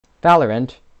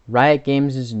Valorant, Riot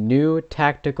Games' new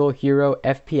tactical hero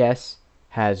FPS,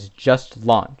 has just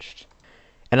launched,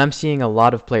 and I'm seeing a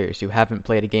lot of players who haven't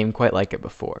played a game quite like it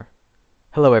before.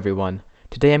 Hello everyone,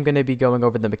 today I'm going to be going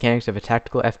over the mechanics of a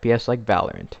tactical FPS like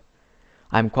Valorant.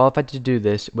 I'm qualified to do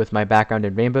this with my background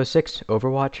in Rainbow Six,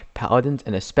 Overwatch, Paladins,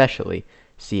 and especially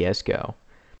CSGO.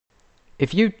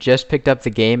 If you just picked up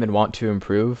the game and want to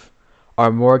improve,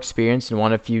 are more experienced and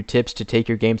want a few tips to take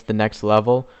your game to the next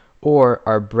level, or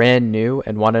are brand new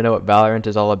and want to know what Valorant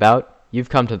is all about, you've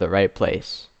come to the right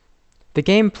place. The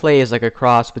gameplay is like a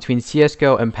cross between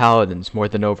CSGO and Paladins more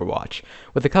than Overwatch,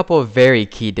 with a couple of very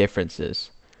key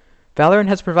differences. Valorant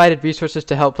has provided resources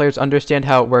to help players understand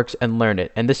how it works and learn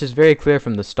it, and this is very clear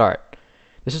from the start.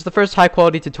 This is the first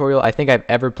high-quality tutorial I think I've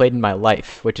ever played in my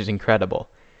life, which is incredible.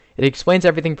 It explains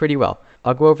everything pretty well.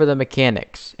 I'll go over the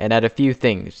mechanics and add a few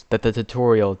things that the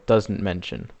tutorial doesn't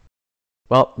mention.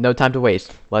 Well, no time to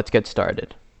waste. Let's get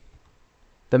started.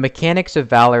 The mechanics of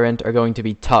Valorant are going to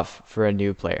be tough for a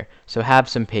new player, so have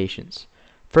some patience.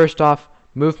 First off,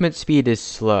 movement speed is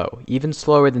slow, even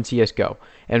slower than CSGO,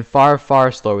 and far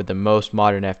slower than most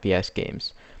modern FPS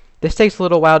games. This takes a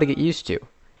little while to get used to.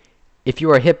 If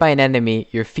you are hit by an enemy,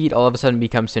 your feet all of a sudden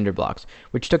become cinder blocks,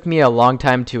 which took me a long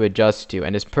time to adjust to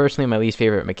and is personally my least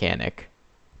favorite mechanic.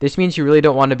 This means you really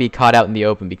don't want to be caught out in the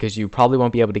open because you probably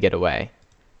won't be able to get away.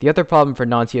 The other problem for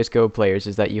non-CSGO players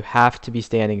is that you have to be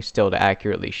standing still to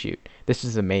accurately shoot. This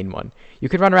is the main one. You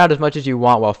can run around as much as you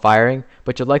want while firing,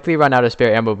 but you'll likely run out of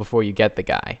spare ammo before you get the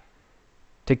guy.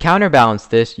 To counterbalance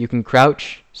this, you can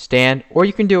crouch, stand, or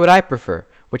you can do what I prefer,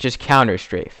 which is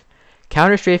counter-strafe.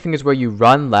 Counter-strafing is where you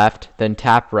run left, then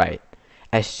tap right.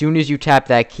 As soon as you tap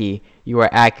that key, you are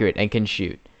accurate and can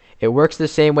shoot. It works the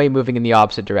same way moving in the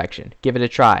opposite direction. Give it a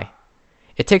try.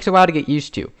 It takes a while to get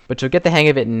used to, but you'll get the hang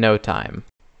of it in no time.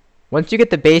 Once you get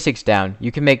the basics down,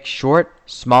 you can make short,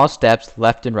 small steps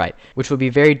left and right, which will be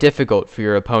very difficult for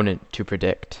your opponent to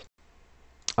predict.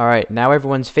 Alright, now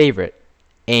everyone's favorite,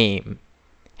 aim.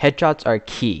 Headshots are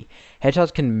key.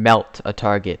 Headshots can melt a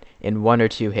target in 1 or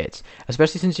 2 hits,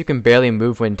 especially since you can barely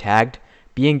move when tagged.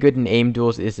 Being good in aim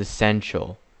duels is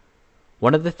essential.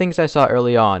 One of the things I saw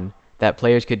early on that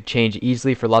players could change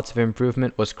easily for lots of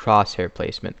improvement was crosshair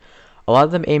placement. A lot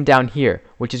of them aim down here,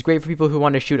 which is great for people who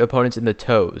want to shoot opponents in the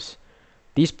toes.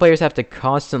 These players have to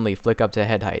constantly flick up to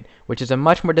head height, which is a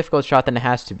much more difficult shot than it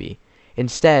has to be.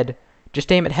 Instead,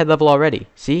 just aim at head level already.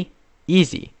 See?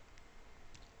 Easy.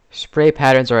 Spray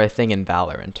patterns are a thing in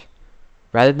Valorant.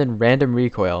 Rather than random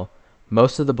recoil,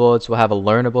 most of the bullets will have a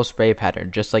learnable spray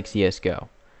pattern, just like CSGO.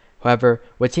 However,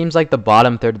 what seems like the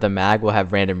bottom third of the mag will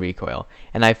have random recoil,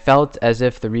 and I felt as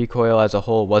if the recoil as a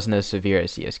whole wasn't as severe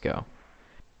as CSGO.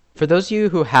 For those of you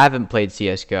who haven't played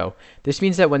CSGO, this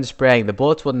means that when spraying, the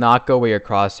bullets will not go where your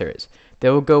crosshair is. They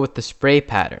will go with the spray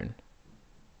pattern.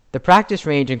 The practice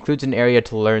range includes an area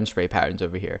to learn spray patterns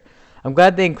over here. I'm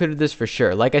glad they included this for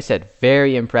sure. Like I said,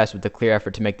 very impressed with the clear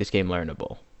effort to make this game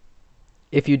learnable.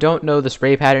 If you don't know the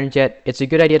spray patterns yet, it's a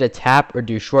good idea to tap or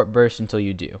do short bursts until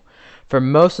you do. For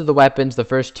most of the weapons, the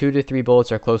first 2 to 3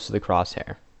 bullets are close to the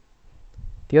crosshair.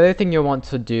 The other thing you'll want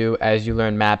to do as you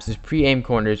learn maps is pre-aim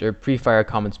corners or pre-fire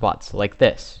common spots, like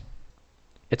this.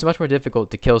 It's much more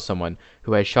difficult to kill someone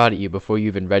who has shot at you before you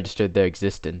even registered their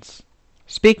existence.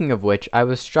 Speaking of which, I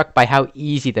was struck by how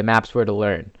easy the maps were to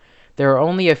learn. There are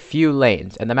only a few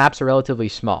lanes, and the maps are relatively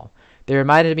small. They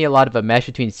reminded me a lot of a mesh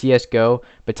between CSGO,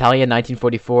 Battalion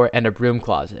 1944, and a broom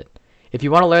closet. If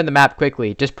you want to learn the map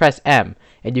quickly, just press M,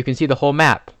 and you can see the whole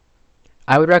map.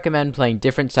 I would recommend playing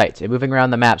different sites and moving around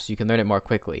the map so you can learn it more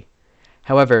quickly.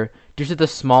 However, due to the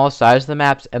small size of the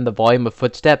maps and the volume of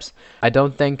footsteps, I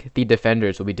don't think the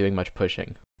defenders will be doing much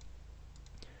pushing.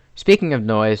 Speaking of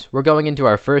noise, we're going into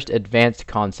our first advanced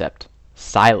concept,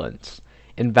 silence.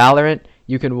 In Valorant,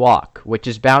 you can walk, which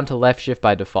is bound to left shift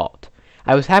by default.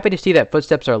 I was happy to see that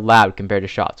footsteps are loud compared to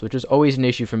shots, which was always an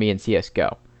issue for me in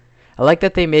CSGO. I like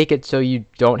that they make it so you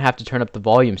don't have to turn up the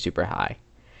volume super high.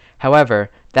 However,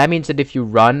 that means that if you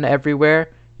run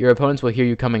everywhere, your opponents will hear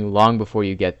you coming long before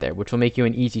you get there, which will make you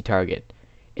an easy target.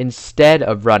 Instead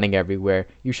of running everywhere,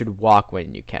 you should walk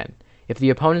when you can. If the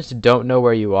opponents don't know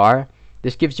where you are,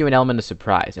 this gives you an element of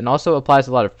surprise, and also applies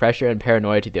a lot of pressure and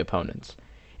paranoia to the opponents.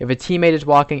 If a teammate is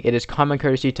walking, it is common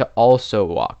courtesy to also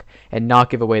walk, and not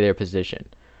give away their position.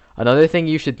 Another thing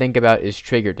you should think about is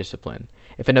trigger discipline.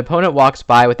 If an opponent walks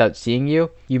by without seeing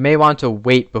you, you may want to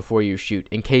wait before you shoot,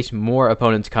 in case more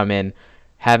opponents come in,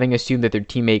 having assumed that their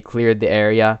teammate cleared the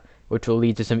area, which will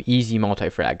lead to some easy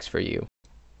multi-frags for you.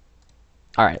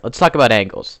 Alright, let's talk about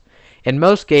angles. In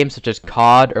most games such as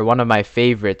COD or one of my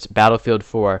favorites, Battlefield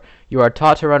 4, you are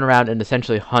taught to run around and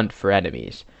essentially hunt for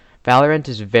enemies. Valorant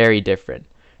is very different.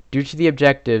 Due to the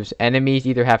objectives, enemies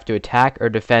either have to attack or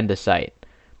defend a site.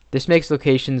 This makes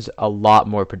locations a lot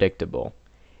more predictable.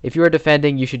 If you are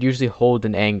defending, you should usually hold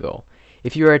an angle.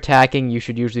 If you are attacking, you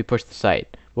should usually push the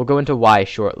site. We'll go into why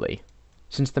shortly.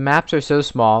 Since the maps are so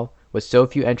small, with so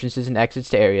few entrances and exits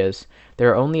to areas, there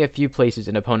are only a few places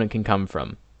an opponent can come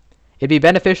from. It'd be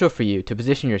beneficial for you to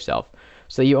position yourself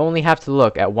so that you only have to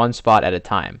look at one spot at a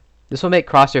time. This will make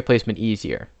crosshair placement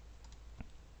easier.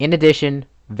 In addition,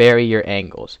 vary your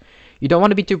angles. You don't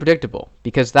want to be too predictable,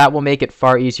 because that will make it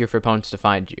far easier for opponents to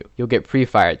find you. You'll get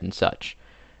pre-fired and such.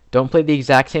 Don't play the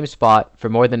exact same spot for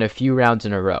more than a few rounds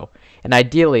in a row, and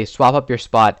ideally swap up your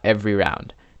spot every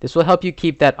round. This will help you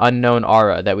keep that unknown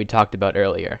aura that we talked about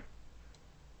earlier.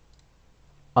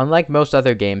 Unlike most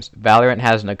other games, Valorant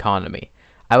has an economy.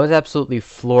 I was absolutely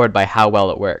floored by how well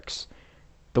it works.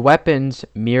 The weapons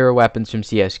mirror weapons from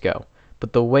CSGO,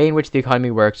 but the way in which the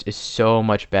economy works is so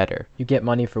much better. You get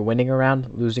money for winning a round,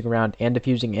 losing a round, and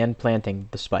defusing and planting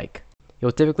the spike.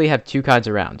 You'll typically have two kinds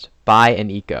of rounds, buy and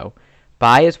eco.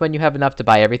 Buy is when you have enough to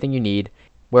buy everything you need,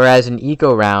 whereas an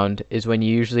eco round is when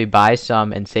you usually buy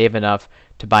some and save enough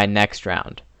to buy next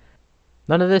round.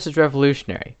 None of this is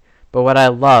revolutionary, but what I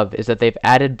love is that they've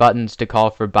added buttons to call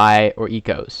for buy or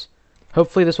ecos.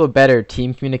 Hopefully this will better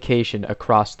team communication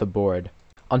across the board.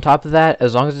 On top of that,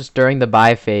 as long as it's during the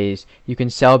buy phase, you can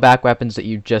sell back weapons that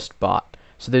you just bought,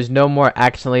 so there's no more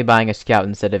accidentally buying a scout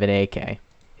instead of an AK.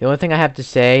 The only thing I have to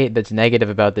say that's negative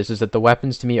about this is that the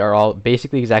weapons to me are all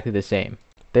basically exactly the same.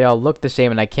 They all look the same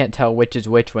and I can't tell which is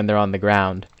which when they're on the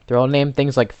ground. They're all named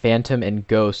things like Phantom and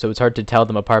Ghost, so it's hard to tell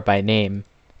them apart by name.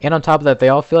 And on top of that, they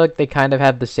all feel like they kind of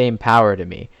have the same power to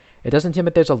me. It doesn't seem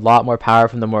like there's a lot more power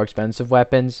from the more expensive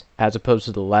weapons, as opposed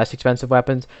to the less expensive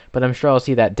weapons, but I'm sure I'll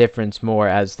see that difference more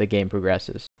as the game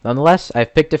progresses. Nonetheless,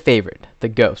 I've picked a favorite, the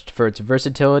Ghost, for its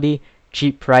versatility,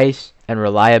 cheap price, and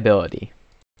reliability.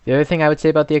 The other thing I would say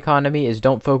about the economy is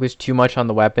don't focus too much on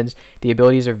the weapons. The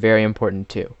abilities are very important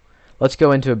too. Let's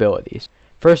go into abilities.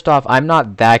 First off, I'm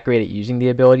not that great at using the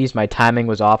abilities. My timing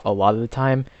was off a lot of the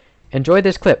time. Enjoy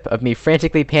this clip of me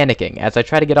frantically panicking as I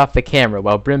try to get off the camera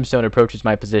while Brimstone approaches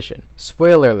my position.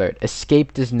 Spoiler alert,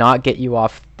 escape does not get you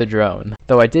off the drone,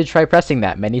 though I did try pressing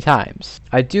that many times.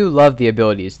 I do love the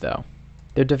abilities though.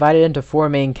 They're divided into four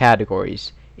main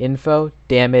categories: info,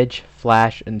 damage,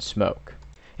 flash, and smoke.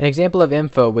 An example of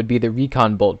info would be the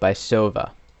Recon Bolt by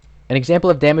Sova. An example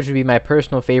of damage would be my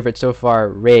personal favorite so far,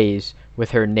 Raze,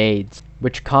 with her nades,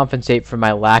 which compensate for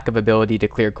my lack of ability to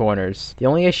clear corners. The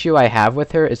only issue I have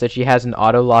with her is that she has an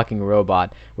auto-locking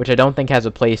robot, which I don't think has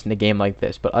a place in a game like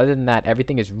this, but other than that,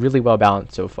 everything is really well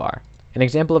balanced so far. An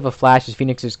example of a flash is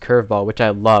Phoenix's curveball, which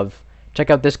I love. Check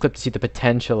out this clip to see the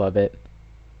potential of it.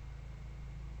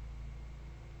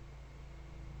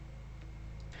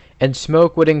 And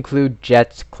smoke would include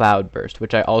Jet's Cloudburst,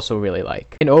 which I also really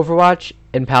like. In Overwatch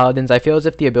and Paladins, I feel as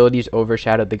if the abilities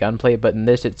overshadowed the gunplay, but in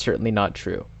this it's certainly not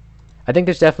true. I think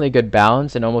there's definitely a good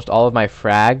balance, and almost all of my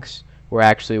frags were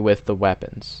actually with the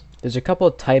weapons. There's a couple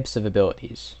of types of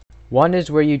abilities. One is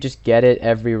where you just get it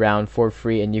every round for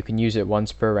free and you can use it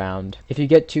once per round. If you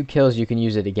get 2 kills, you can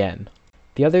use it again.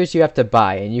 The others you have to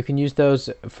buy, and you can use those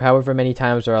for however many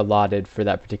times are allotted for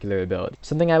that particular ability.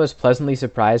 Something I was pleasantly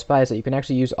surprised by is that you can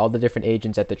actually use all the different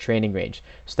agents at the training range,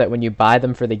 so that when you buy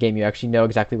them for the game, you actually know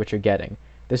exactly what you're getting.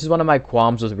 This is one of my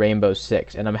qualms with Rainbow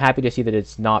Six, and I'm happy to see that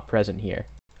it's not present here.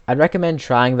 I'd recommend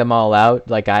trying them all out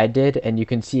like I did, and you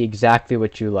can see exactly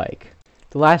what you like.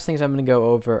 The last things I'm going to go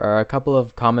over are a couple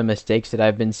of common mistakes that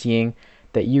I've been seeing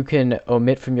that you can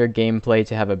omit from your gameplay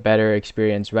to have a better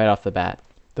experience right off the bat.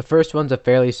 The first one's a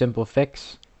fairly simple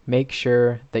fix. Make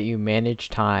sure that you manage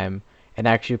time and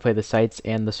actually play the sites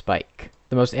and the spike.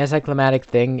 The most anticlimactic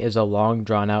thing is a long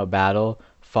drawn out battle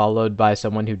followed by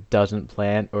someone who doesn't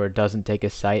plant or doesn't take a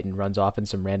site and runs off in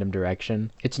some random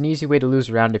direction. It's an easy way to lose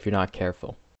a round if you're not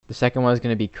careful. The second one is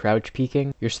going to be crouch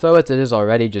peeking. You're slow as it is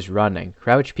already just running.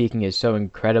 Crouch peeking is so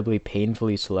incredibly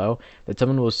painfully slow that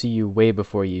someone will see you way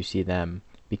before you see them,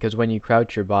 because when you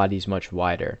crouch your body's much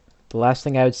wider. The last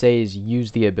thing I would say is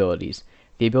use the abilities.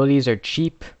 The abilities are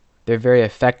cheap, they're very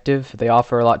effective, they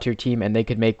offer a lot to your team, and they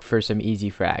could make for some easy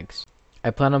frags. I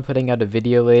plan on putting out a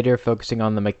video later focusing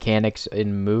on the mechanics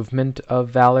and movement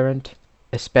of Valorant,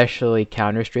 especially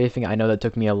counter-strafing. I know that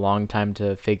took me a long time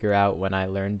to figure out when I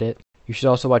learned it. You should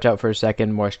also watch out for a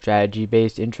second, more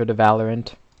strategy-based intro to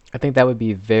Valorant. I think that would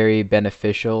be very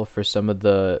beneficial for some of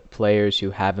the players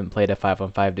who haven't played a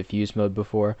 5-on-5 diffuse mode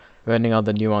before. Learning all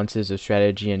the nuances of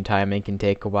strategy and timing can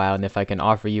take a while, and if I can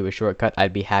offer you a shortcut,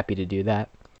 I'd be happy to do that.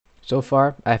 So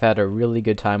far, I've had a really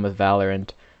good time with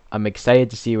Valorant. I'm excited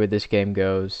to see where this game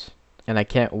goes. and I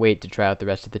can't wait to try out the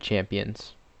rest of the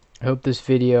champions. I hope this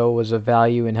video was of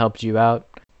value and helped you out.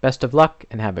 Best of luck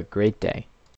and have a great day.